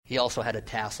He also had a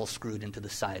tassel screwed into the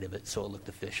side of it so it looked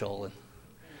official. And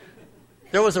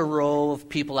there was a row of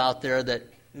people out there that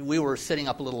we were sitting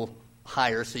up a little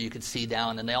higher so you could see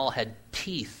down, and they all had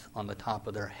teeth on the top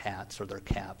of their hats or their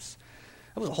caps.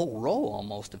 There was a whole row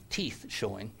almost of teeth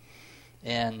showing.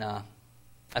 And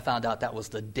I found out that was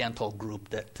the dental group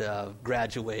that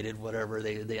graduated, whatever,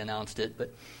 they announced it.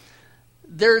 But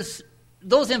those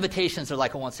invitations are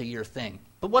like a once-a-year thing.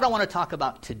 But what I want to talk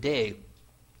about today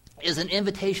is an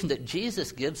invitation that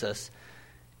Jesus gives us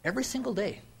every single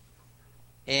day.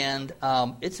 And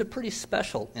it's a pretty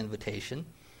special invitation.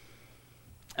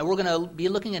 And we're going to be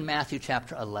looking in Matthew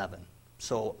chapter 11.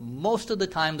 So most of the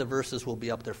time the verses will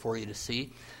be up there for you to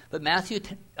see. But Matthew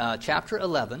chapter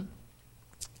 11,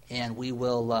 and we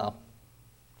will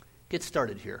get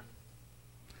started here.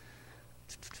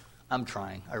 I'm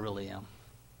trying. I really am.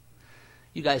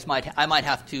 You guys I might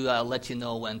have to let you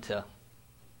know when to...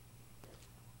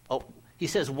 Oh, he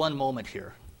says one moment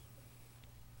here.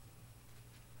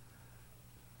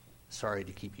 Sorry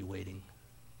to keep you waiting.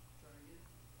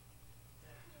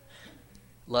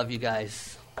 Love you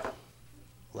guys.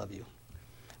 Love you.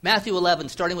 Matthew 11,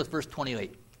 starting with verse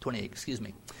 28.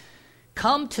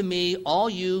 Come to me, all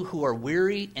you who are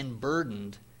weary and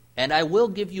burdened, and I will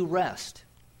give you rest.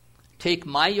 Take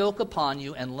my yoke upon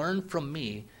you and learn from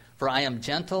me, for I am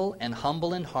gentle and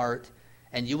humble in heart,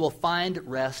 and you will find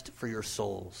rest for your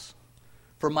souls.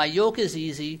 For my yoke is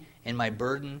easy and my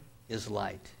burden is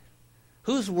light.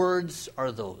 Whose words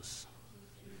are those?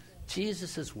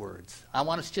 Jesus' words. I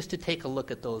want us just to take a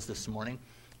look at those this morning.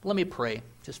 Let me pray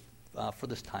just for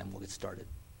this time. We'll get started.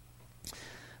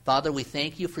 Father, we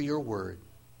thank you for your word.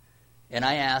 And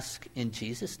I ask in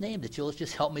Jesus' name that you'll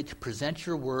just help me to present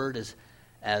your word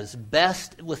as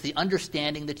best with the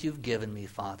understanding that you've given me,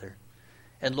 Father.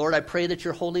 And Lord, I pray that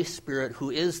your Holy Spirit,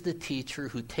 who is the teacher,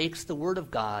 who takes the word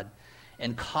of God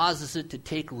and causes it to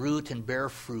take root and bear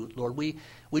fruit, Lord, we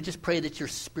just pray that your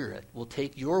Spirit will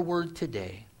take your word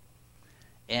today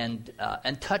and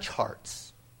touch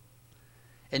hearts.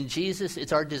 And Jesus,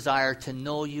 it's our desire to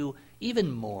know you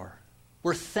even more.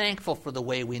 We're thankful for the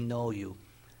way we know you,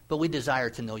 but we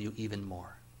desire to know you even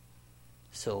more.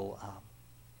 So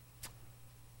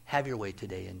have your way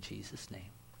today in Jesus'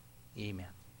 name. Amen.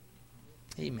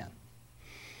 Amen.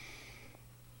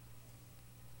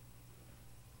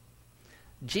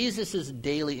 Jesus'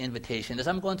 daily invitation, as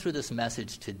I'm going through this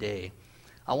message today,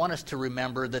 I want us to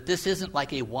remember that this isn't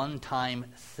like a one-time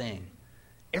thing.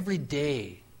 Every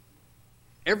day,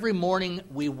 every morning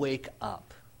we wake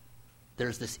up,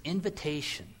 there's this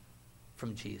invitation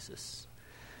from Jesus.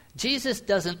 Jesus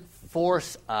doesn't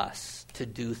force us to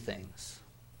do things.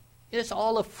 It's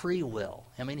all a free will.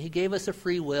 I mean, he gave us a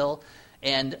free will,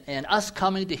 and us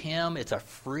coming to him, it's a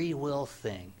free will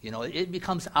thing. You know, it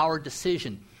becomes our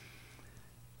decision.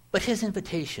 But his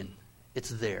invitation, it's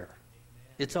there.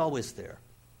 It's always there.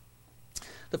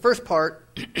 The first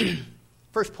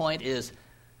point is,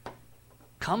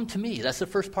 come to me. That's the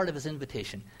first part of his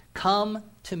invitation. Come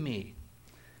to me.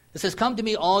 It says, come to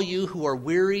me, all you who are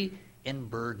weary and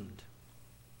burdened.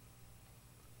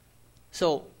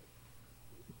 So,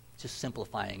 just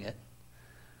simplifying it,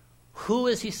 who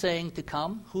is he saying to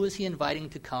come? Who is he inviting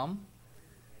to come?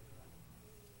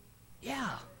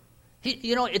 Yeah.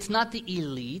 It's not the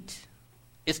elite.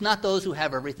 It's not those who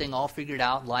have everything all figured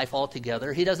out, life all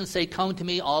together. He doesn't say, come to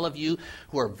me, all of you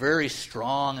who are very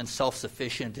strong and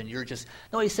self-sufficient, and you're just...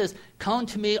 No, he says, come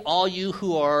to me, all you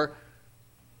who are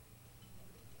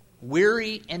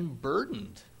weary and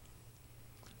burdened.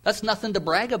 That's nothing to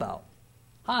brag about.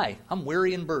 Hi, I'm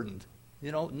weary and burdened.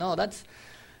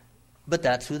 But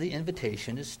that's who the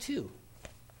invitation is to.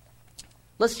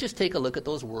 Let's just take a look at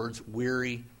those words,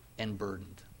 weary and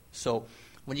burdened. So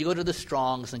when you go to the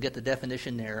Strong's and get the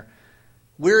definition there,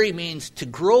 weary means to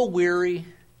grow weary,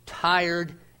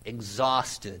 tired,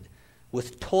 exhausted,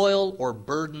 with toil or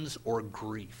burdens or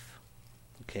grief.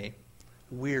 Okay?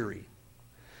 Weary.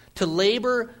 To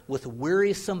labor with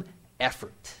wearisome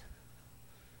effort.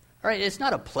 All right, it's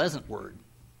not a pleasant word.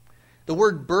 The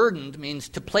word burdened means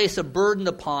to place a burden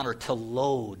upon or to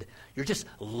load. You're just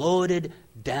loaded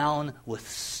down with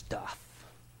stuff.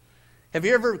 Have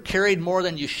you ever carried more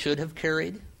than you should have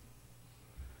carried?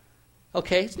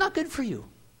 Okay, it's not good for you.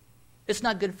 It's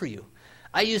not good for you.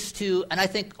 I used to, and I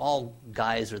think all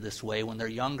guys are this way when they're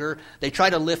younger, they try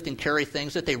to lift and carry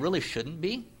things that they really shouldn't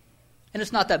be. And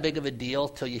it's not that big of a deal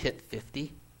till you hit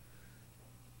 50.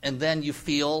 And then you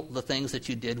feel the things that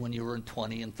you did when you were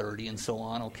 20 and 30 and so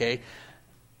on, okay?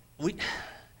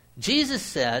 Jesus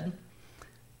said,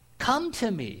 come to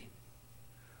me,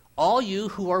 all you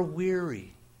who are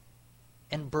weary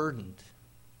and burdened.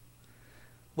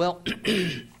 Well,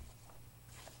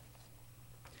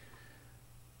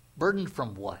 Burdened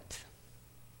from what?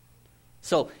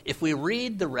 So if we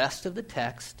read the rest of the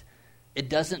text, it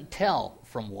doesn't tell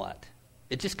from what.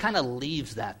 It just kind of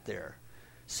leaves that there.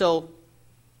 So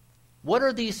what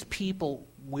are these people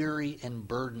weary and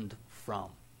burdened from?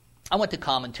 I went to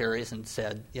commentaries and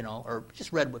said, or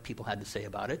just read what people had to say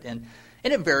about it. And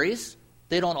it varies.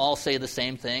 They don't all say the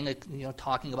same thing,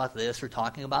 talking about this or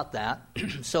talking about that.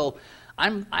 So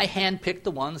I handpicked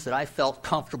the ones that I felt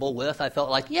comfortable with. I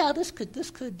felt like, yeah, this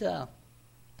could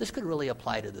really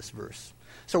apply to this verse.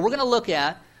 So we're going to look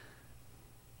at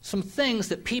some things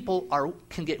that people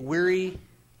can get weary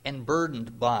and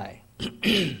burdened by.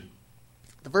 The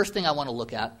first thing I want to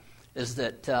look at is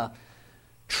that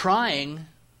trying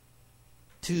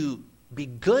to be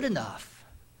good enough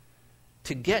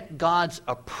to get God's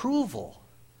approval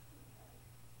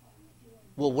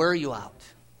will wear you out.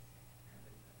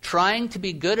 Trying to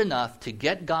be good enough to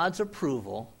get God's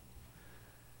approval,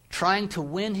 trying to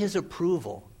win His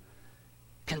approval,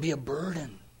 can be a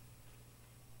burden.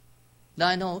 Now,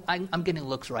 I know I'm getting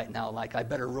looks right now like I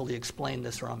better really explain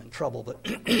this or I'm in trouble, but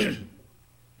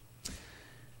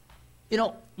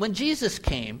when Jesus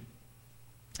came,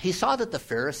 He saw that the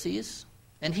Pharisees,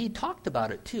 and He talked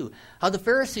about it too, how the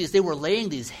Pharisees, they were laying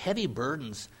these heavy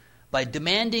burdens by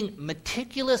demanding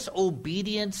meticulous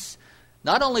obedience,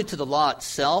 not only to the law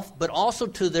itself, but also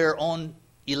to their own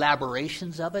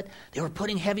elaborations of it.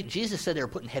 Jesus said they were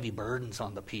putting heavy burdens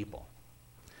on the people.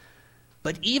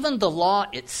 But even the law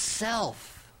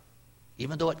itself,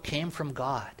 even though it came from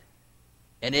God,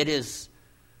 and it is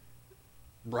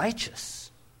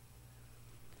righteous,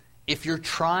 if you're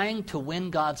trying to win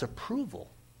God's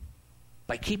approval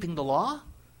by keeping the law,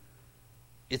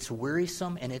 it's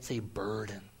wearisome and it's a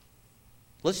burden.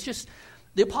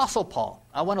 The Apostle Paul,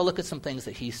 I want to look at some things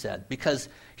that he said, because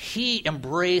he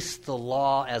embraced the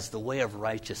law as the way of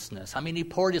righteousness. He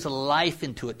poured his life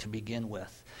into it to begin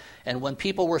with. And when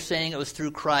people were saying it was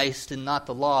through Christ and not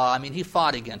the law, he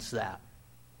fought against that.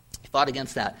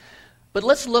 But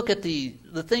let's look at the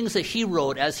things that he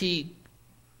wrote as he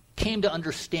came to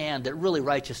understand that really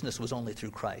righteousness was only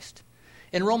through Christ.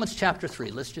 In Romans chapter 3,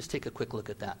 let's just take a quick look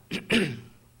at that.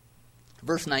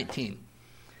 Verse 19.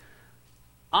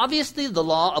 Obviously, the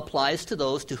law applies to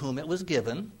those to whom it was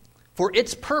given, for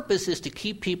its purpose is to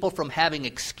keep people from having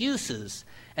excuses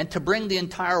and to bring the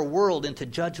entire world into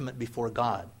judgment before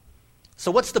God.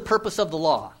 So what's the purpose of the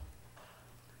law?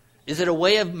 Is it a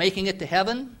way of making it to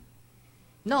heaven?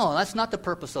 No, that's not the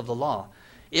purpose of the law.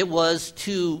 It was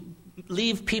to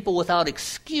leave people without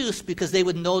excuse because they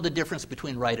would know the difference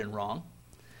between right and wrong.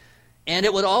 And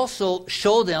it would also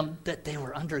show them that they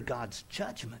were under God's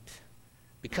judgment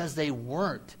because they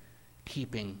weren't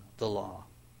keeping the law.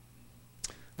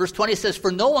 Verse 20 says,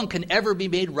 "For no one can ever be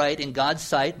made right in God's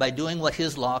sight by doing what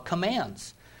His law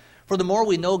commands. For the more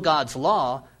we know God's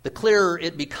law, the clearer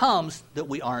it becomes that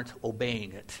we aren't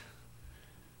obeying it."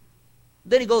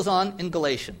 Then he goes on in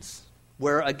Galatians,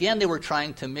 where again they were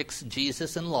trying to mix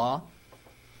Jesus and law.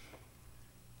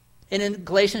 And in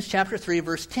Galatians chapter 3,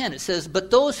 verse 10, it says, "But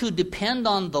those who depend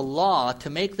on the law to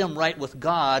make them right with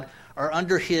God are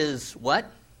under His," what?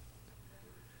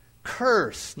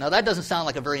 "Curse." Now that doesn't sound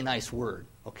like a very nice word,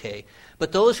 okay?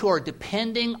 But those who are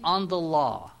depending on the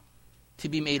law to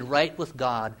be made right with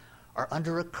God are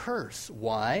under a curse.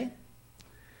 Why?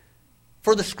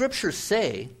 For the Scriptures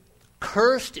say,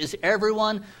 "Cursed is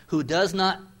everyone who does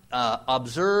not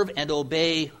observe and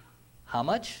obey," how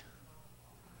much?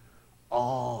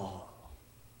 All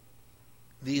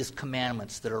these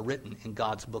commandments that are written in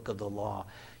God's book of the law.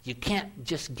 You can't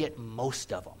just get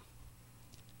most of them.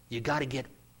 You got to get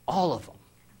all of them.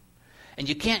 And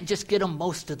you can't just get them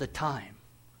most of the time.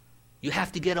 You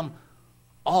have to get them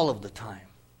all of the time.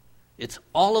 It's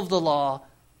all of the law,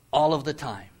 all of the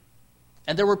time.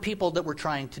 And there were people that were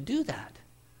trying to do that.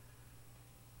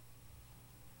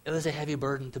 It was a heavy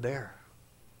burden to bear.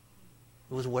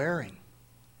 It was wearing.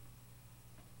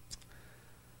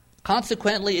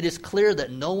 Consequently, it is clear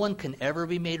that no one can ever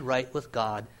be made right with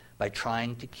God by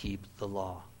trying to keep the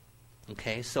law.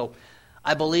 Okay, so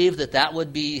I believe that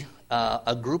would be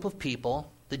a group of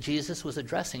people that Jesus was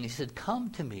addressing. He said, "Come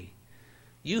to me,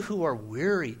 you who are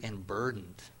weary and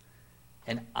burdened,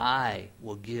 and I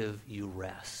will give you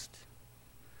rest."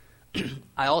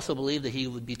 I also believe that he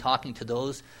would be talking to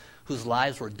those whose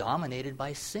lives were dominated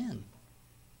by sin.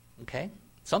 Okay?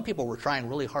 Some people were trying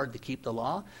really hard to keep the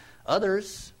law.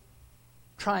 Others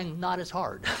trying not as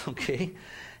hard. Okay?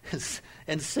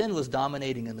 And sin was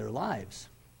dominating in their lives.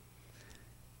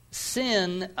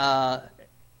 Sin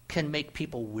can make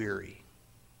people weary.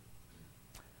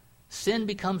 Sin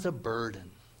becomes a burden.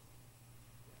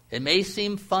 It may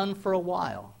seem fun for a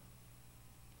while,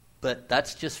 but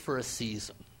that's just for a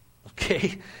season,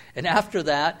 okay? And after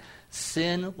that,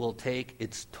 sin will take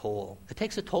its toll. It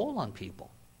takes a toll on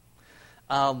people.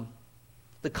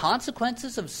 The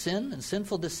consequences of sin and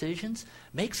sinful decisions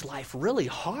makes life really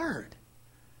hard.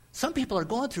 Some people are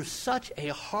going through such a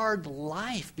hard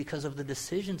life because of the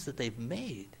decisions that they've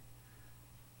made.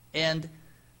 And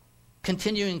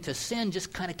continuing to sin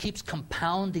just kind of keeps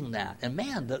compounding that. And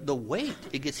man, the weight,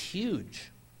 it gets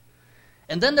huge.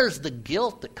 And then there's the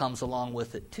guilt that comes along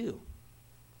with it too.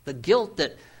 The guilt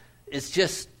that is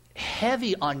just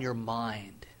heavy on your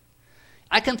mind.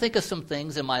 I can think of some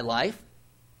things in my life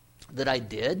that I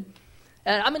did.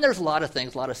 And I mean, there's a lot of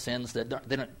things, a lot of sins that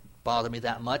they don't bother me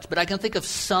that much. But I can think of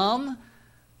some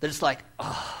that it's like,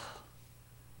 oh,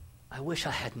 I wish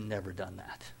I had never done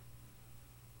that.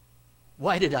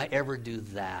 Why did I ever do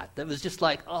that? That was just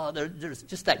like, oh, there's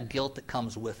just that guilt that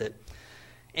comes with it.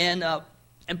 And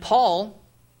Paul,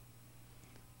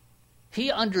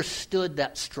 he understood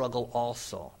that struggle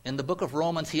also. In the book of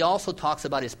Romans, he also talks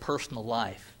about his personal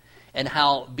life and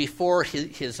how before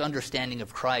his understanding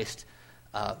of Christ,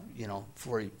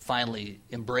 before he finally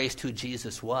embraced who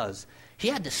Jesus was, he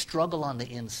had to struggle on the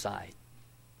inside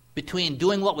between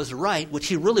doing what was right, which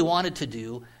he really wanted to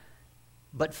do,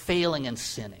 but failing and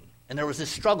sinning. And there was this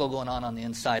struggle going on the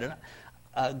inside.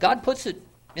 And God puts it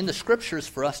in the Scriptures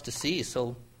for us to see.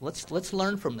 So let's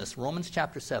learn from this. Romans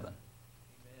chapter 7.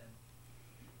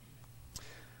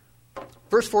 Amen.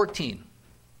 Verse 14.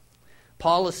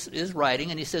 Paul is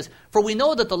writing, and he says, "For we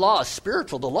know that the law is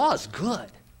spiritual. The law is good.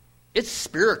 It's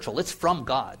spiritual. It's from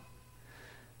God.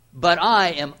 But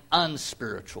I am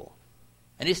unspiritual."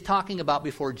 And he's talking about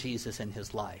before Jesus in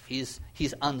his life. He's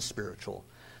unspiritual.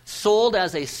 Sold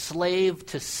as a slave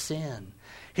to sin.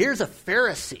 Here's a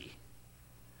Pharisee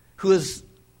who is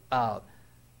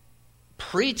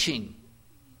preaching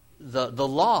the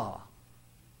law.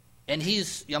 And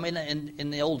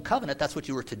in the old covenant, that's what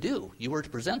you were to do. You were to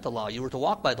present the law. You were to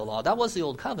walk by the law. That was the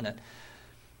old covenant.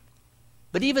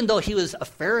 But even though he was a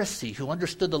Pharisee who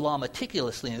understood the law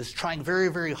meticulously and was trying very,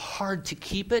 very hard to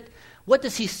keep it, what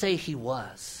does he say he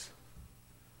was?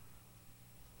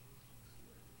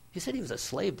 He said he was a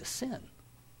slave to sin.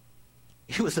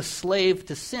 He was a slave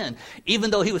to sin, even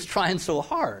though he was trying so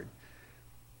hard.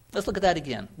 Let's look at that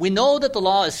again. We know that the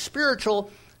law is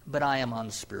spiritual, but I am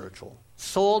unspiritual.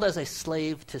 Sold as a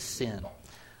slave to sin.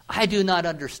 I do not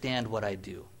understand what I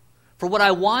do. For what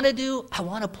I want to do, I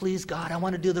want to please God. I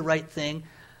want to do the right thing.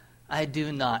 I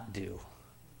do not do.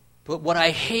 But what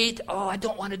I hate, I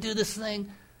don't want to do this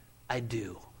thing, I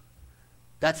do.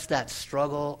 That's that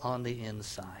struggle on the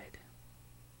inside.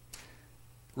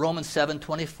 Romans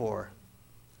 7:24.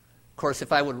 Of course,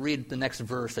 if I would read the next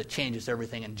verse, it changes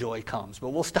everything and joy comes. But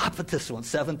we'll stop at this one,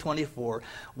 7:24.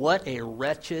 "What a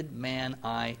wretched man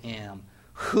I am.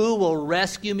 Who will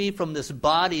rescue me from this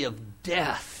body of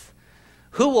death?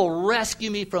 Who will rescue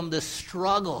me from this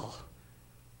struggle?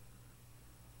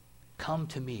 Come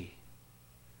to me,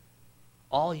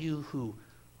 all you who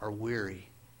are weary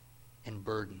and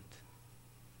burdened,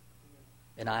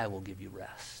 and I will give you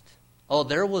rest." Oh,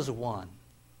 there was one.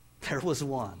 There was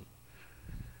one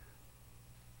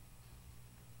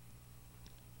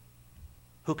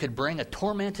who could bring a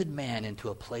tormented man into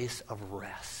a place of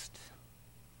rest,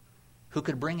 who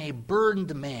could bring a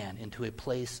burdened man into a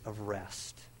place of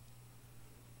rest.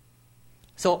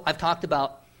 So I've talked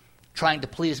about trying to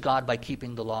please God by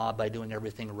keeping the law, by doing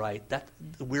everything right. That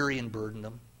weary and burdened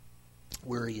them,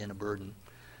 weary and a burden.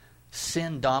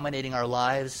 Sin dominating our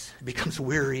lives becomes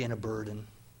weary and a burden.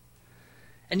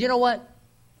 And you know what?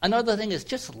 Another thing is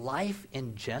just life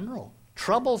in general.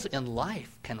 Troubles in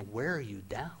life can wear you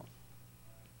down.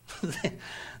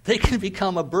 They can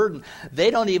become a burden.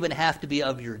 They don't even have to be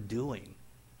of your doing.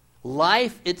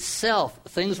 Life itself,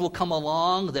 things will come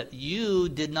along that you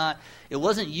did not, it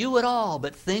wasn't you at all,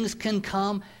 but things can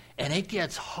come and it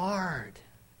gets hard.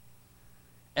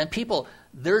 And people,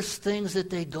 there's things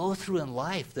that they go through in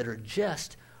life that are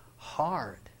just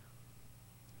hard,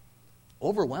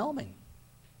 overwhelming.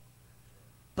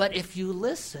 But if you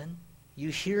listen, you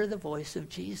hear the voice of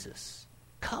Jesus.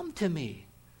 "Come to me,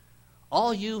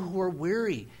 all you who are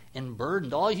weary and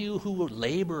burdened, all you who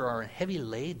labor are heavy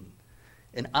laden,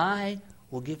 and I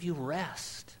will give you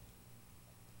rest."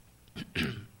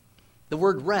 The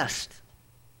word rest.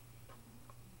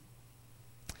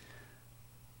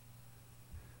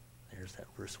 There's that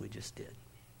verse we just did.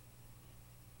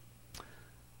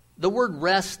 The word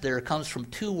rest there comes from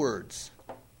two words.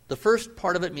 The first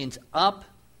part of it means up,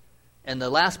 and the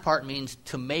last part means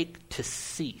to make to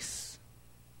cease.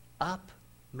 Up,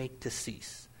 make to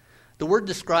cease. The word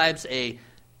describes a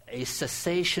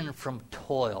cessation from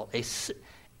toil.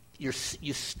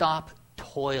 you stop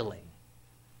toiling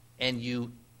and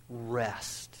you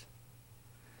rest.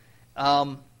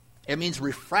 It means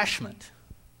refreshment.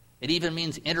 It even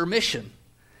means intermission.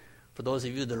 For those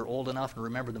of you that are old enough and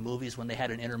remember the movies when they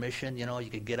had an intermission, you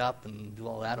could get up and do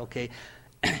all that, okay?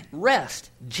 Rest.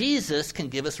 Jesus can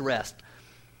give us rest.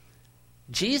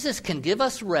 Jesus can give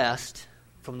us rest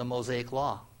from the Mosaic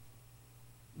Law,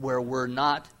 where we're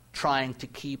not trying to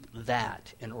keep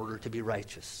that in order to be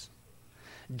righteous.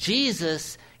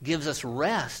 Jesus gives us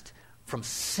rest from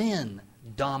sin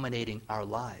dominating our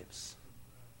lives.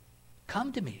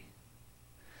 Come to me.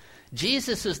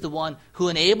 Jesus is the one who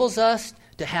enables us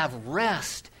to have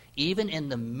rest even in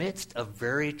the midst of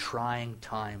very trying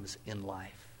times in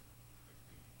life.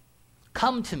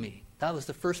 Come to me. That was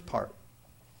the first part.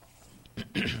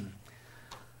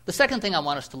 The second thing I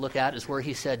want us to look at is where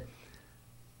he said,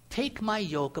 take my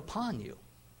yoke upon you.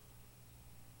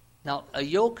 Now, a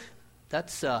yoke,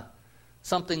 that's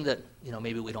something that,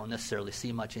 maybe we don't necessarily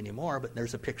see much anymore, but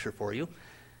there's a picture for you.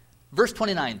 Verse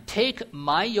 29, take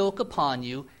my yoke upon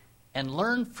you and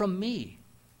learn from me,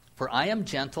 for I am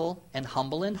gentle and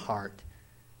humble in heart,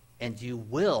 and you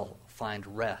will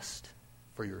find rest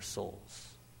for your souls.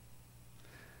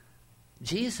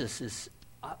 Jesus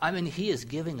he is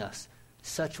giving us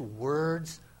such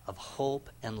words of hope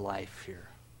and life here.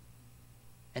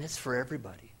 And it's for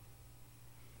everybody.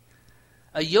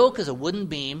 A yoke is a wooden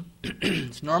beam.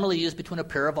 It's normally used between a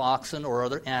pair of oxen or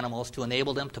other animals to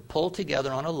enable them to pull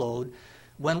together on a load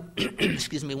when,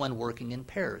 when working in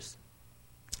pairs.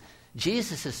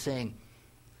 Jesus is saying,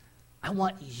 I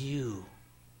want you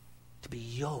to be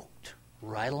yoked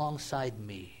right alongside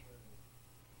me.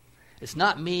 It's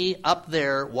not me up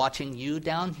there watching you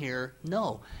down here.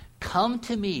 No. Come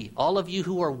to me, all of you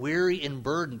who are weary and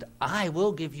burdened. I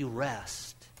will give you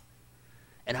rest.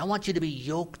 And I want you to be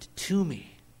yoked to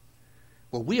me,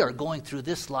 where we are going through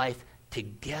this life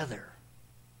together.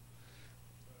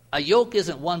 A yoke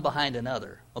isn't one behind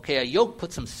another. Okay, a yoke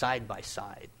puts them side by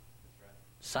side.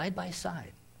 Side by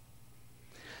side.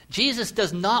 Jesus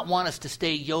does not want us to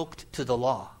stay yoked to the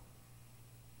law.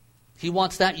 He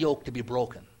wants that yoke to be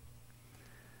broken.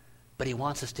 But he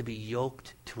wants us to be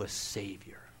yoked to a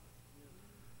Savior.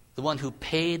 The one who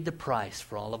paid the price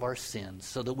for all of our sins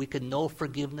so that we could know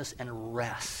forgiveness and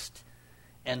rest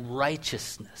and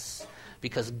righteousness.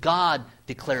 Because God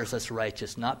declares us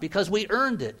righteous, not because we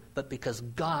earned it, but because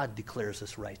God declares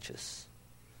us righteous.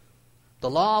 The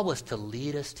law was to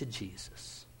lead us to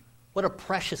Jesus. What a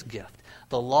precious gift.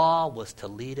 The law was to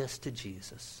lead us to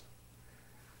Jesus.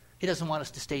 He doesn't want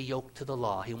us to stay yoked to the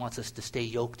law. He wants us to stay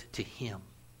yoked to him.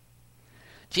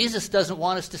 Jesus doesn't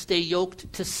want us to stay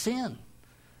yoked to sin.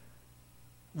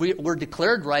 We're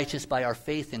declared righteous by our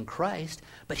faith in Christ,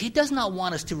 but he does not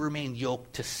want us to remain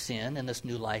yoked to sin in this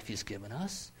new life he's given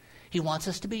us. He wants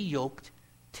us to be yoked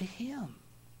to him.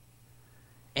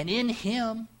 And in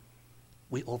him,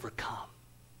 we overcome.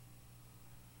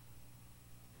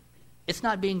 It's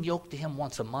not being yoked to him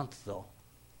once a month, though.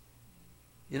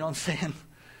 You know what I'm saying?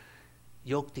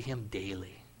 Yoked to him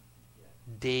daily.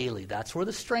 Daily. That's where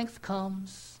the strength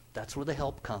comes. That's where the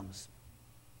help comes.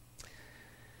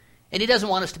 And he doesn't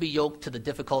want us to be yoked to the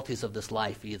difficulties of this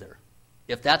life either.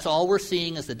 If that's all we're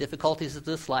seeing is the difficulties of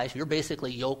this life, you're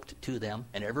basically yoked to them.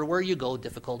 And everywhere you go,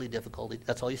 difficulty, difficulty.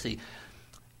 That's all you see.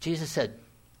 Jesus said,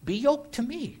 be yoked to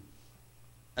me.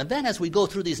 And then as we go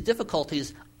through these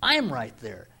difficulties, I'm right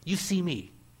there. You see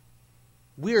me.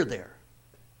 We're there.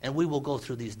 And we will go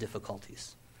through these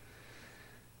difficulties.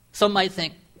 Some might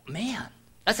think, man,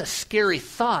 that's a scary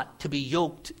thought to be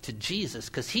yoked to Jesus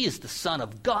because he is the Son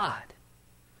of God.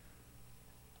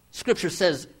 Scripture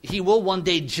says he will one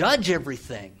day judge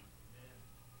everything.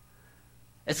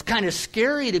 It's kind of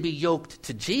scary to be yoked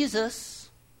to Jesus.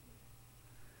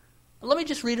 Let me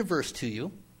just read a verse to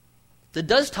you that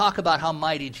does talk about how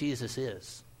mighty Jesus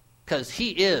is, because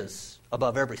he is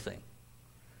above everything.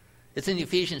 It's in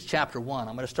Ephesians chapter 1.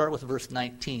 I'm going to start with verse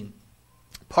 19,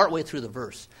 partway through the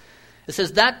verse. It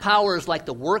says, that power is like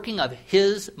the working of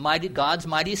God's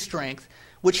mighty strength,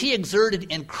 which he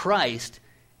exerted in Christ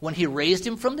when he raised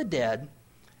him from the dead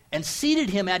and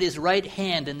seated him at his right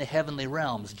hand in the heavenly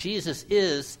realms. Jesus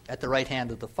is at the right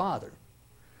hand of the Father,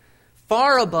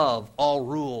 far above all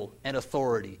rule and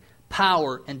authority,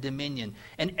 power and dominion,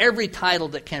 and every title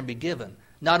that can be given,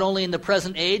 not only in the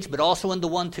present age, but also in the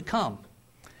one to come.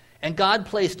 And God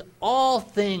placed all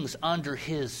things under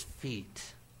his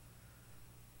feet.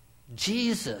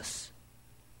 Jesus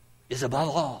is above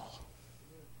all.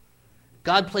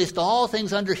 God placed all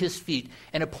things under his feet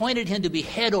and appointed him to be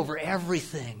head over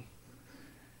everything.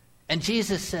 And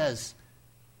Jesus says,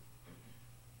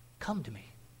 come to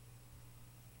me.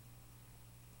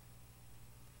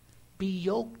 Be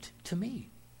yoked to me.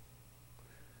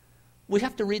 We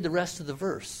have to read the rest of the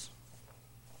verse.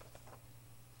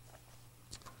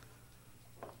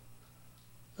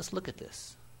 Let's look at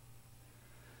this.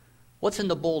 What's in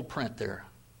the bold print there?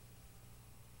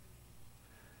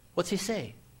 What's he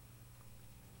say?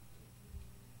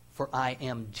 For I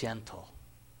am gentle.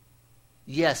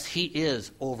 Yes, he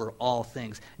is over all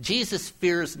things. Jesus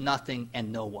fears nothing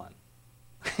and no one.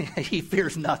 He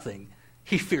fears nothing.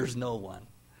 He fears no one.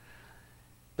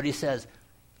 But he says,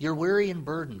 you're weary and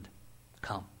burdened.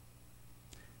 Come.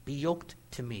 Be yoked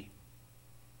to me.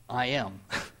 I am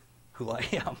who I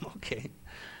am, okay?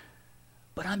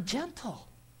 But I'm gentle.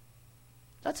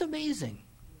 That's amazing.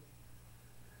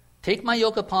 Take my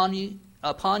yoke upon you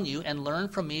and learn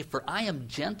from me, for I am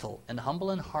gentle and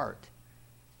humble in heart.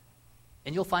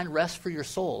 And you'll find rest for your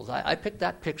souls. I picked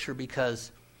that picture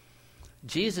because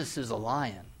Jesus is a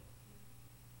lion.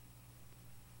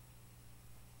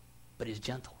 But he's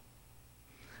gentle.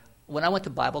 When I went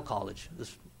to Bible college,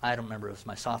 I don't remember if it was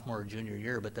my sophomore or junior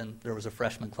year, but then there was a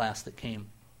freshman class that came.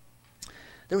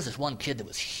 There was this one kid that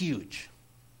was huge.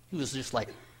 He was just like,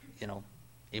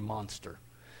 a monster.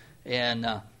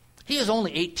 And he was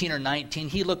only 18 or 19.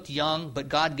 He looked young, but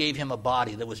God gave him a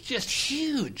body that was just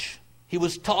huge. He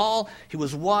was tall, he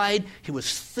was wide, he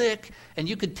was thick, and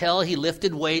you could tell he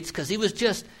lifted weights because he was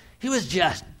just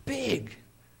big.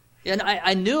 And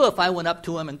I knew if I went up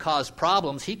to him and caused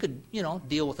problems, he could,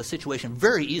 deal with the situation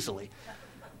very easily.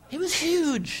 He was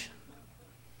huge.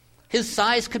 His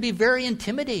size could be very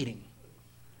intimidating.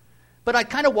 But I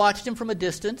kind of watched him from a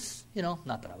distance, not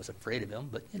that I was afraid of him,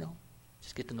 but,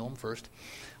 just get to know him first.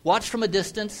 Watched from a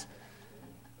distance.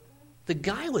 The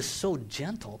guy was so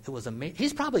gentle, it was amazing.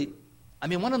 He's probably,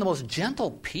 one of the most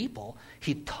gentle people.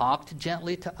 He talked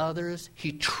gently to others.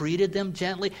 He treated them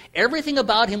gently. Everything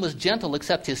about him was gentle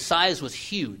except his size was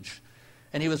huge.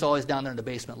 And he was always down there in the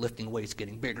basement lifting weights,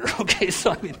 getting bigger. Okay,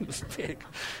 so he was big.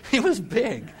 He was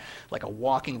big, like a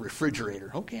walking refrigerator.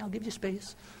 Okay, I'll give you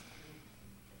space.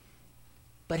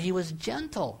 But he was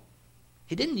gentle.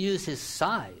 He didn't use his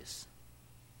size.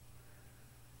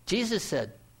 Jesus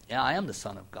said, yeah, I am the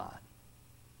Son of God.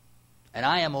 And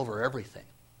I am over everything.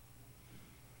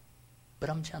 But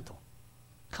I'm gentle.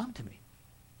 Come to me.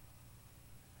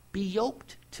 Be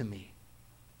yoked to me.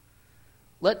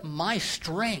 Let my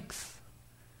strength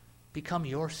become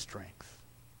your strength.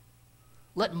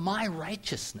 Let my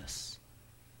righteousness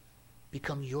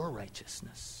become your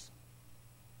righteousness.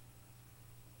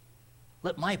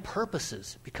 Let my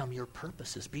purposes become your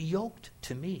purposes. Be yoked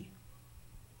to me.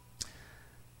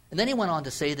 And then he went on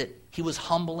to say that he was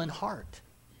humble in heart.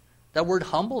 That word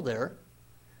humble there,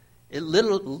 the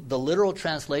literal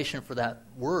translation for that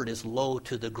word is low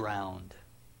to the ground.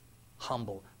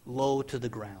 Humble, low to the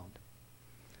ground.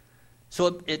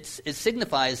 So it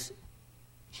signifies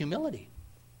humility.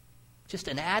 Just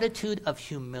an attitude of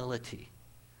humility.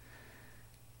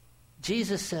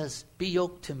 Jesus says, be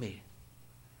yoked to me.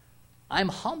 I'm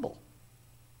humble.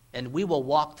 And we will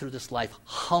walk through this life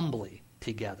humbly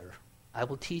together. I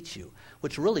will teach you.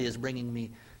 Which really is bringing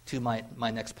me to my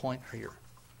next point here.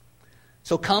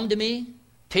 So come to me,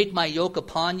 take my yoke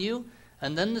upon you,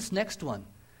 and then this next one,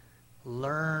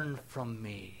 learn from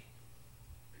me.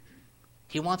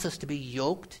 He wants us to be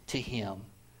yoked to him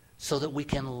so that we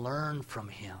can learn from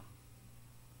him.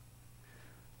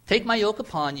 Take my yoke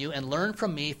upon you and learn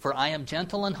from me, for I am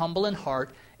gentle and humble in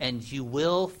heart, and you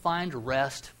will find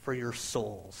rest for your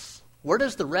souls. Where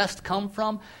does the rest come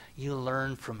from? You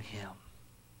learn from him.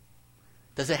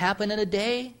 Does it happen in a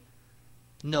day?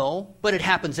 No, but it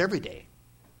happens every day.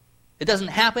 It doesn't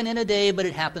happen in a day, but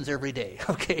it happens every day.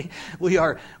 Okay?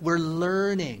 We're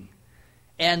learning.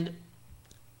 And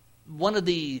one of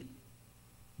the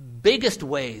biggest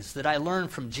ways that I learn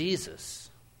from Jesus,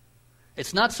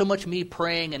 it's not so much me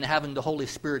praying and having the Holy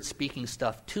Spirit speaking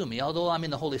stuff to me, although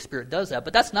the Holy Spirit does that,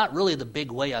 but that's not really the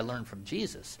big way I learn from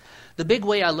Jesus. The big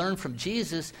way I learn from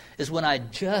Jesus is when I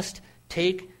just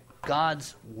take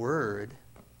God's Word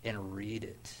and read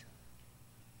it.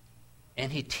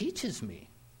 And he teaches me.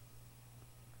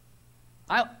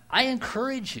 I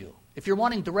encourage you, if you're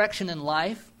wanting direction in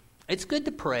life, it's good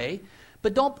to pray,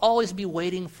 but don't always be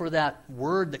waiting for that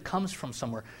word that comes from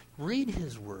somewhere. Read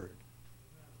his word.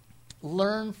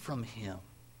 Learn from him.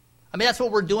 That's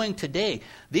what we're doing today.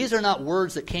 These are not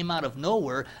words that came out of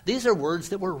nowhere. These are words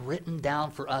that were written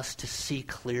down for us to see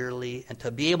clearly and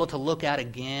to be able to look at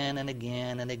again and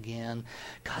again and again.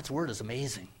 God's word is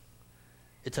amazing.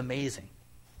 It's amazing.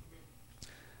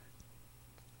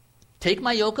 Take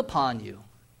my yoke upon you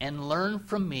and learn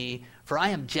from me, for I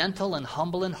am gentle and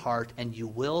humble in heart, and you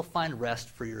will find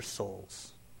rest for your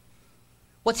souls.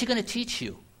 What's he going to teach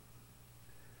you?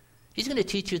 He's going to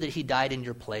teach you that he died in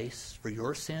your place for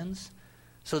your sins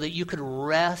so that you could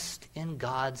rest in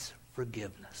God's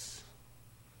forgiveness.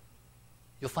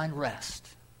 You'll find rest.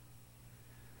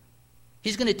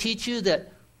 He's going to teach you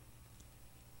that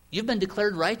you've been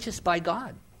declared righteous by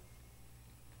God.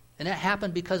 And that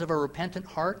happened because of a repentant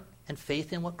heart and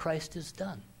faith in what Christ has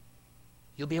done.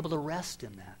 You'll be able to rest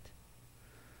in that.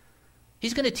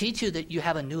 He's going to teach you that you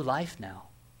have a new life now.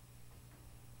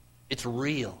 It's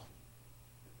real.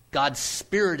 God's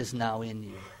Spirit is now in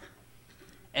you.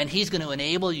 And he's going to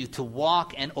enable you to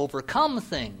walk and overcome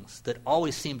things that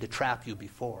always seemed to trap you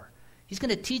before. He's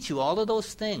going to teach you all of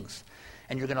those things.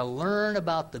 And you're going to learn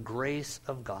about the grace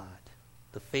of God,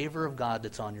 the favor of God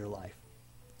that's on your life.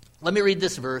 Let me read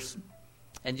this verse,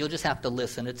 and you'll just have to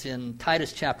listen. It's in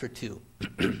Titus chapter 2.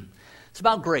 It's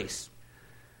about grace.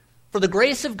 For the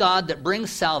grace of God that brings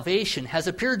salvation has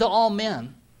appeared to all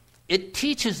men. It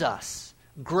teaches us.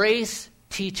 Grace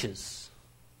teaches.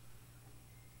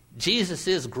 Jesus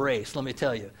is grace, let me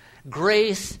tell you.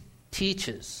 Grace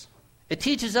teaches. It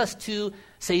teaches us to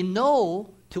say no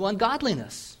to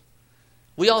ungodliness.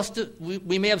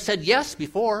 We may have said yes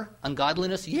before.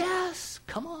 Ungodliness, yes,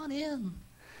 come on in.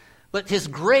 But his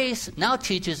grace now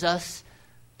teaches us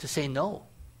to say no.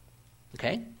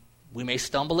 Okay? We may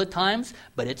stumble at times,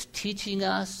 but it's teaching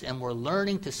us, and we're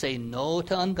learning to say no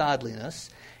to ungodliness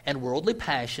and worldly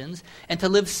passions, and to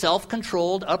live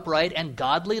self-controlled, upright, and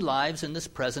godly lives in this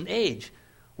present age,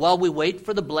 while we wait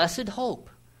for the blessed hope,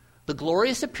 the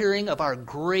glorious appearing of our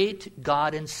great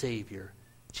God and Savior,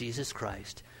 Jesus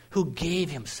Christ, who gave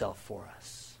himself for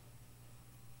us.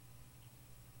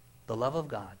 The love of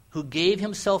God, who gave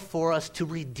himself for us to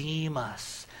redeem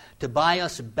us, to buy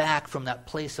us back from that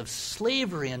place of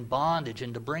slavery and bondage,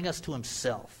 and to bring us to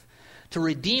himself, to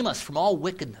redeem us from all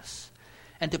wickedness,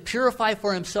 and to purify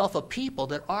for himself a people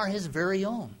that are his very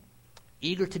own,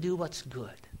 eager to do what's good,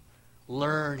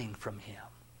 learning from him.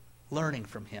 Learning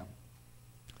from him.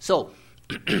 So,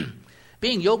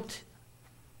 being yoked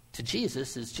to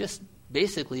Jesus is just,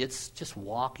 basically, it's just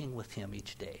walking with him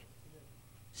each day.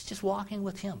 It's just walking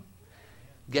with him.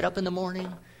 Get up in the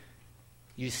morning,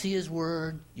 you see his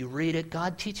word, you read it.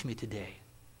 God, teach me today.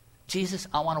 Jesus,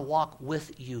 I want to walk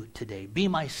with you today. Be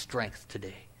my strength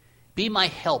today. Be my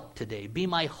help today. Be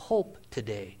my hope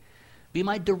today. Be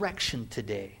my direction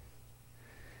today.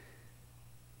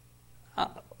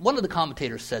 One of the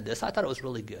commentators said this. I thought it was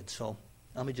really good, so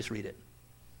let me just read it.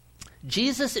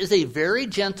 Jesus is a very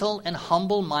gentle and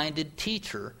humble-minded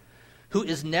teacher who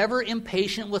is never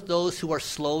impatient with those who are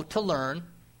slow to learn.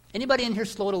 Anybody in here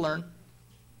slow to learn?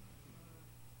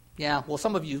 Yeah, well,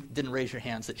 some of you didn't raise your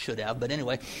hands that should have, but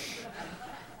anyway.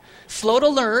 Slow to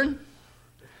learn.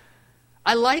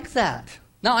 I like that.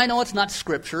 Now, I know it's not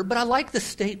scripture, but I like the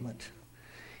statement.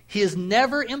 He is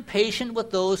never impatient with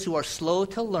those who are slow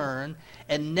to learn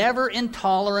and never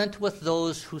intolerant with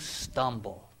those who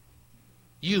stumble.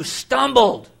 You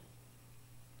stumbled.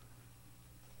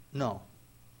 No.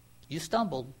 You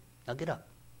stumbled. Now get up.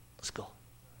 Let's go.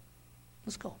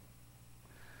 Let's go.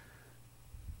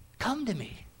 Come to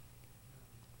me,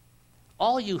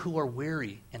 all you who are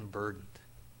weary and burdened.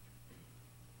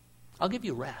 I'll give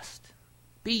you rest.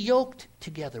 Be yoked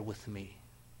together with me.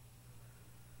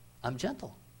 I'm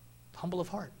gentle, humble of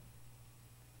heart.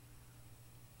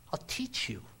 I'll teach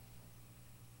you.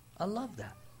 I love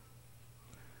that.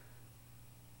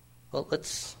 Well,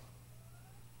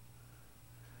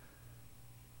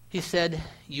 he said,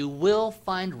 you will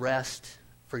find rest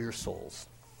for your souls.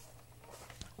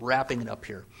 Wrapping it up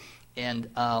here. And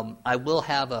I will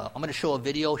have I'm going to show a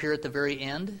video here at the very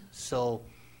end. So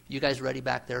you guys ready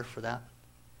back there for that?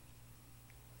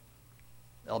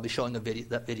 I'll be showing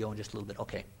that video in just a little bit.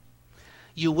 Okay.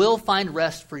 You will find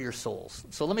rest for your souls.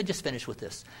 So let me just finish with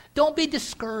this. Don't be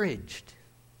discouraged.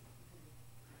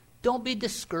 Don't be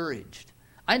discouraged.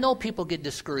 I know people get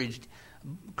discouraged.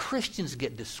 Christians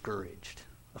get discouraged.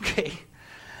 Okay?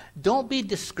 Don't be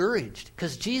discouraged,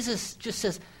 because Jesus just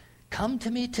says, come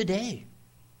to me today.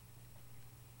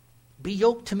 Be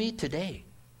yoked to me today.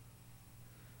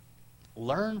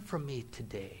 Learn from me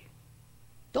today.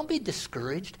 Don't be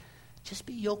discouraged. Just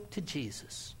be yoked to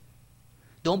Jesus.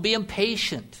 Don't be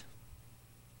impatient.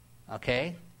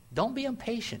 Okay? Don't be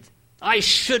impatient. I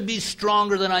should be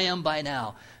stronger than I am by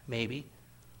now. Maybe.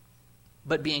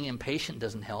 But being impatient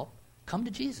doesn't help. Come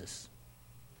to Jesus.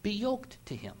 Be yoked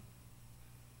to him.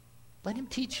 Let him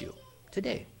teach you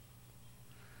today.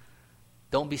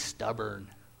 Don't be stubborn.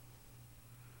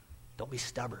 Don't be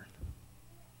stubborn.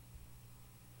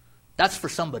 That's for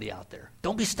somebody out there.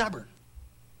 Don't be stubborn.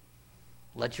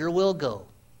 Let your will go.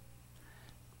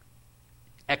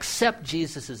 Accept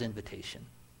Jesus' invitation.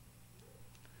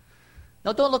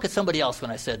 No, don't look at somebody else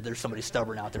when I said there's somebody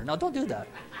stubborn out there. No, don't do that.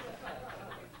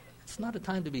 It's not a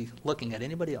time to be looking at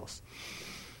anybody else.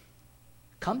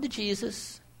 Come to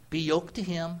Jesus, be yoked to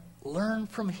him, learn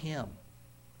from him.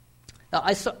 Now,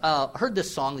 I heard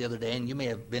this song the other day, and you may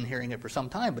have been hearing it for some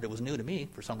time, but it was new to me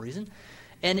for some reason.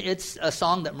 And it's a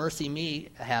song that Mercy Me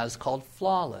has called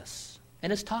Flawless.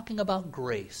 And it's talking about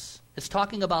grace. It's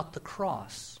talking about the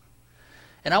cross.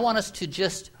 And I want us to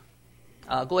just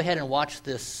go ahead and watch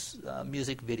this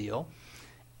music video.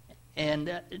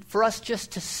 And for us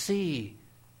just to see,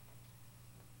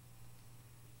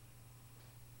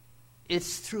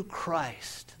 it's through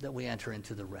Christ that we enter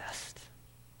into the rest.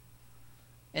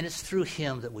 And it's through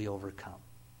him that we overcome.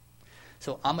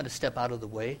 So I'm going to step out of the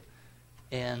way,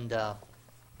 and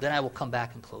then I will come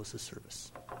back and close the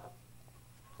service.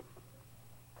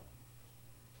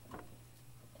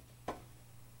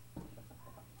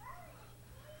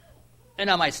 And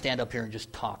I might stand up here and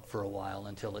just talk for a while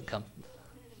until it comes.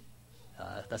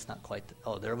 That's not quite.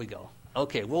 Oh, there we go.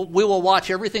 Okay, we will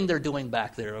watch everything they're doing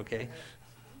back there, okay?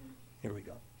 Here we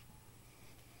go.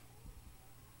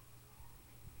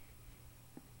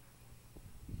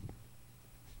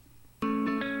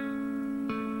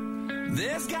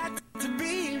 There's got to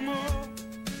be more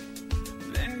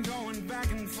than going back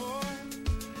and forth,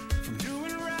 from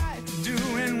doing right to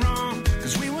doing wrong,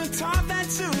 'cause we were taught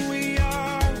that's who we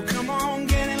are. Come on,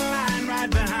 get in line right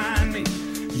behind me,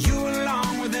 you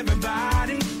along with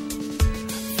everybody,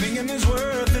 thinking there's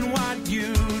worth in what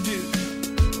you do.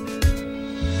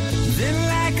 Then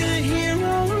like a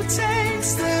hero who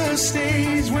takes the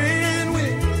stage when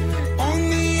we're on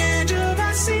the edge of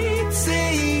our seat,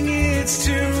 saying it's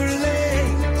too late.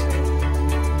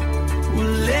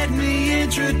 Let me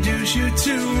introduce you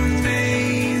to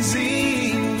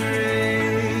amazing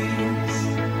grace.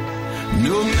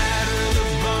 No matter the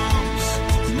bumps,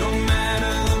 no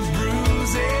matter the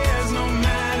bruises, no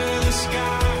matter the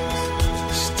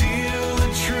scars, still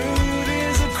the truth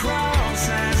is the cross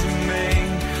has made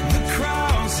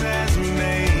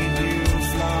you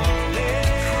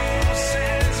flawless. Cross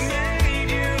has made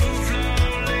you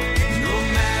flawless. No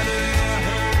matter the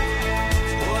hurt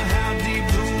or how deep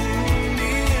the wound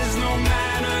is, no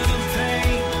matter the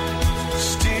pain,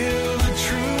 still the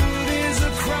truth is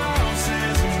the cross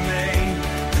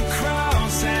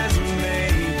has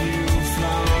made you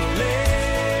flawless.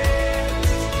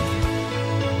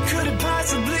 Could it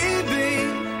possibly be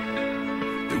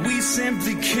that we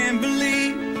simply can't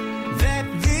believe that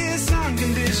this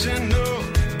unconditional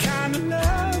kind of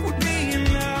love would be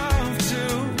enough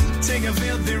to take a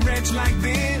filthy wretch like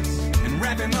this and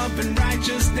wrap him up in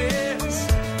righteousness?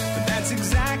 But that's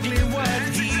exactly what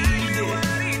he did.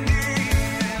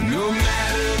 No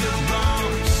matter the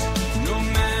bumps, no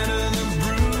matter the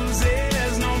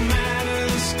bruises, no matter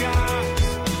the scars,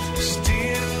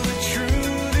 still the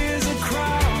truth is the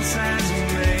cross has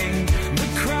made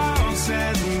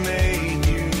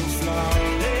you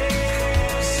flawless.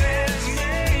 Cross has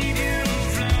made you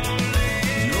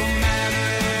flawless. No matter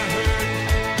the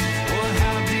hurt or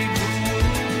how deep the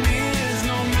wound is,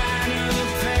 no matter the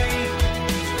pain,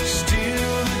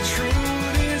 still the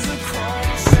truth is the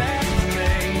cross has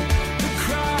made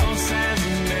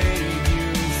you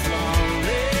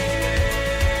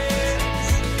flawless.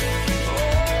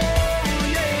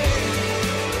 Oh yeah.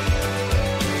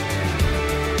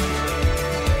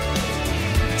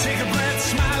 Take a breath,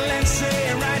 smile and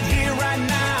say right here, right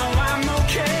now, I'm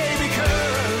okay,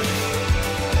 because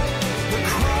the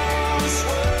cross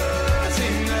was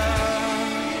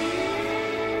enough.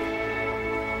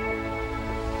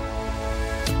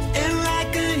 And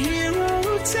like a hero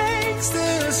who takes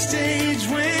the stage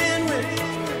when we're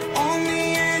on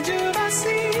the edge of our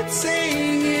seat,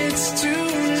 saying it's too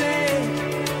late.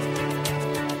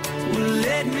 Well,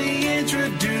 let me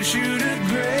introduce you to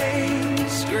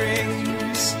grace,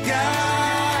 grace,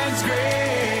 God's grace.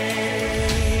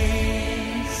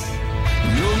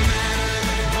 No matter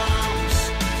the bumps,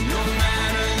 no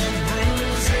matter the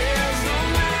bruises, no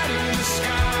matter the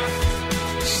scars,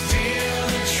 still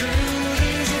the truth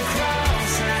is the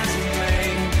cross has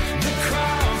made you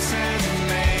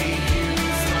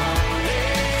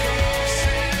flawless. Cross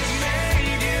has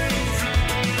made you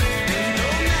flawless. And no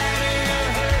matter the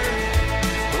hurt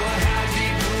or how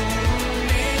deep the wound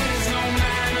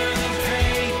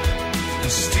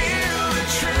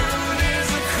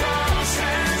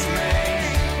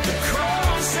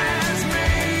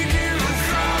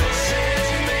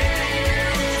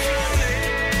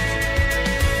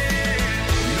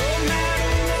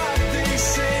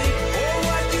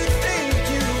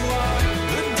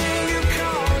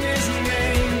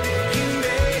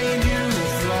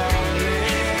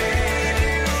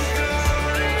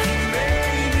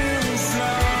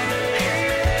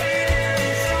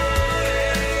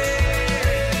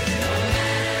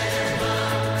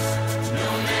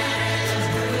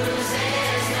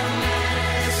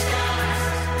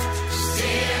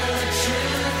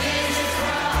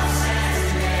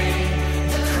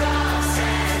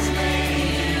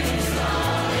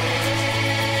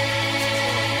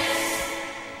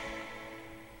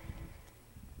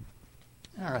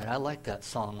right. I like that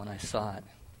song when I saw it.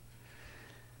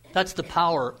 That's the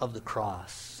power of the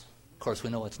cross. Of course, we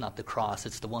know it's not the cross.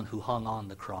 It's the one who hung on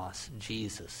the cross,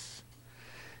 Jesus.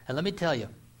 And let me tell you,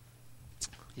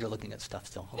 you're looking at stuff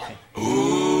still. Okay.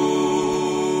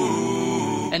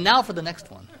 And now for the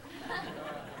next one.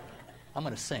 I'm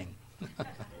going to sing.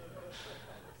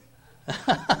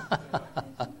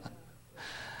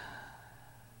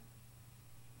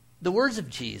 The words of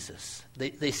Jesus,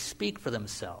 they speak for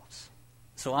themselves.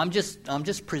 So I'm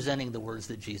just presenting the words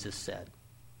that Jesus said.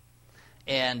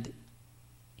 And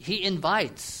he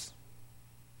invites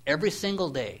every single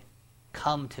day,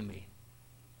 come to me.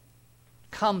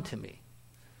 Come to me.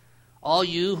 All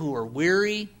you who are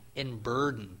weary and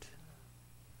burdened,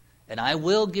 and I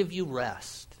will give you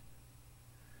rest.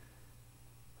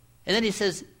 And then he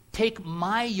says, take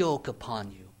my yoke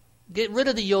upon you. Get rid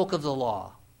of the yoke of the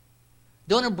law.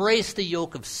 Don't embrace the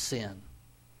yoke of sin.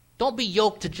 Don't be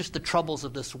yoked to just the troubles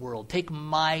of this world. Take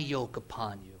my yoke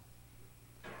upon you.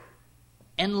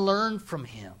 And learn from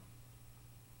him.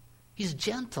 He's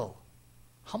gentle,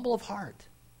 humble of heart.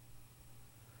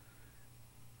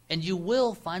 And you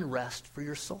will find rest for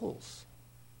your souls.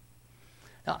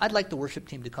 Now, I'd like the worship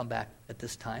team to come back at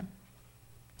this time.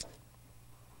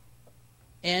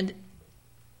 And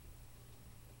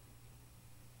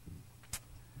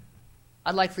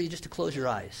I'd like for you just to close your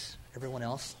eyes. Everyone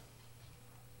else.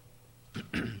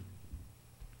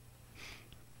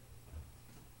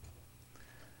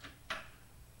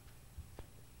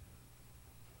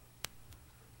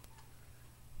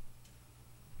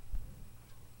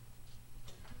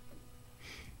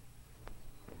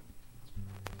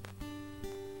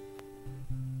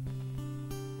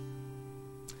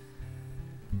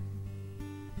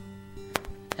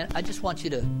 And I just want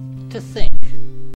you to think